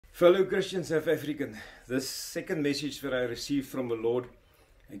Fellow Christian South African, this second message that I received from the Lord,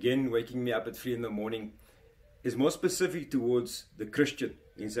 again waking me up at 3 in the morning, is more specific towards the Christian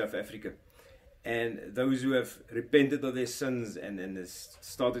in South Africa and those who have repented of their sins and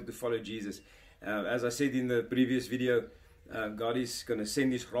started to follow Jesus. As I said in the previous video, God is going to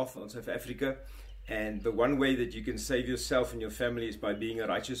send His wrath on South Africa, and the one way that you can save yourself and your family is by being a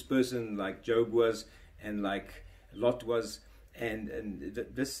righteous person like Job was and like Lot was. And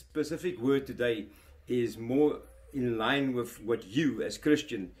this specific word today is more in line with what you as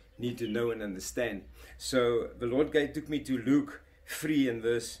Christian need to know and understand. So the Lord took me to Luke 3 and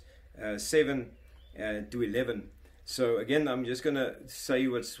verse 7 to 11. So again, I'm just going to say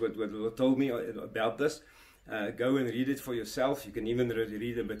what the Lord told me about this. Go and read it for yourself. You can even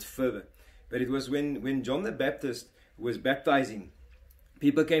read a bit further. But it was when John the Baptist was baptizing,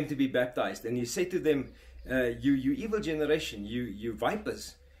 people came to be baptized, and he said to them, you evil generation, you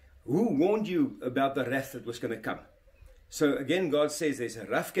vipers, who warned you about the wrath that was going to come? So again, God says there's a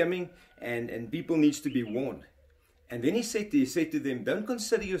wrath coming, and people needs to be warned. And then he said to them, don't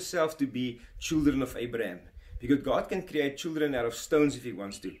consider yourself to be children of Abraham, because God can create children out of stones if He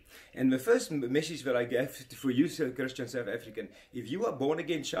wants to. And the first message that I gave for you, Christian South African, if you are born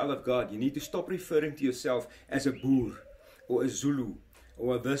again child of God, you need to stop referring to yourself as a Boer or a Zulu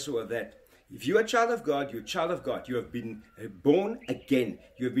or this or that. If you are a child of God, you're a child of God. You have been born again.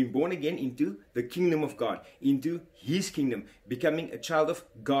 You have been born again into the kingdom of God, into His kingdom, becoming a child of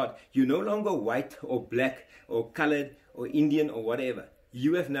God. You're no longer white or black or colored or Indian or whatever.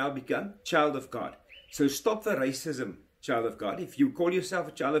 You have now become child of God. So stop the racism, child of God. If you call yourself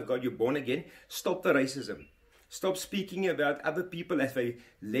a child of God, you're born again, stop the racism. Stop speaking about other people as they're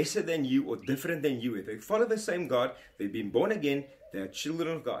lesser than you or different than you. If they follow the same God, they've been born again, they are children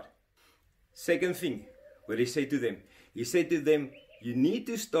of God. Second thing, what He said to them, you need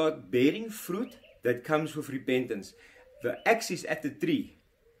to start bearing fruit that comes with repentance. The axe is at the tree.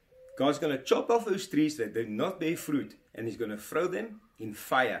 God's going to chop off those trees that do not bear fruit, and He's going to throw them in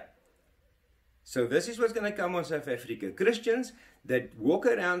fire. So this is what's going to come on South Africa. Christians that walk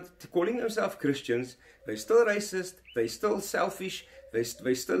around calling themselves Christians, they're still racist, they're still selfish, they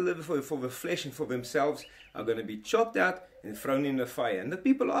still live for the flesh and for themselves, are going to be chopped out and thrown in the fire. And the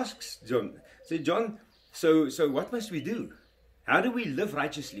people ask John, so what must we do? How do we live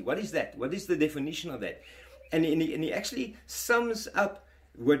righteously? What is that? What is the definition of that? And he actually sums up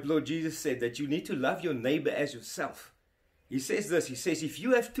what Lord Jesus said, that you need to love your neighbor as yourself. He says this, he says, if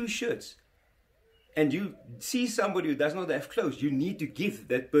you have 2 shirts, and you see somebody who does not have clothes, you need to give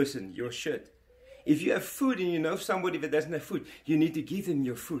that person your shirt. If you have food and you know somebody that doesn't have food, you need to give them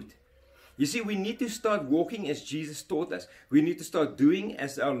your food. You see, we need to start walking as Jesus taught us. We need to start doing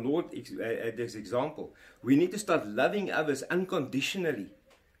as our Lord as example. We need to start loving others unconditionally.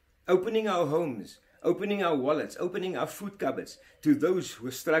 Opening our homes, opening our wallets, opening our food cupboards to those who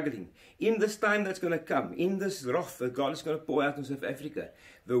are struggling. In this time that's going to come, in this wrath that God is going to pour out in South Africa,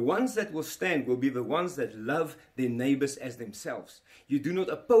 the ones that will stand will be the ones that love their neighbors as themselves. You do not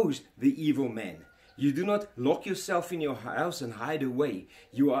oppose the evil man. You do not lock yourself in your house and hide away.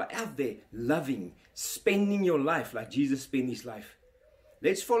 You are out there loving, spending your life like Jesus spent His life.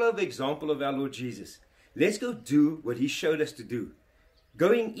 Let's follow the example of our Lord Jesus. Let's go do what He showed us to do.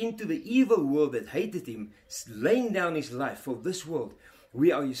 Going into the evil world that hated Him, laying down His life for this world.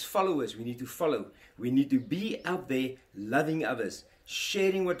 We are His followers. We need to follow. We need to be out there loving others,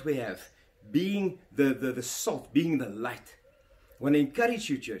 sharing what we have, being the salt, being the light. I want to encourage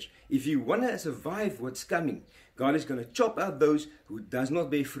you, church, if you want to survive what's coming, God is going to chop out those who does not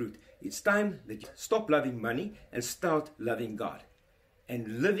bear fruit. It's time that you stop loving money and start loving God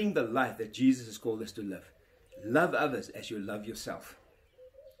and living the life that Jesus has called us to live. Love others as you love yourself.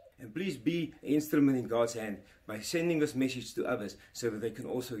 And please be an instrument in God's hand by sending this message to others so that they can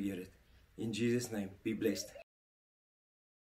also hear it. In Jesus' name, be blessed.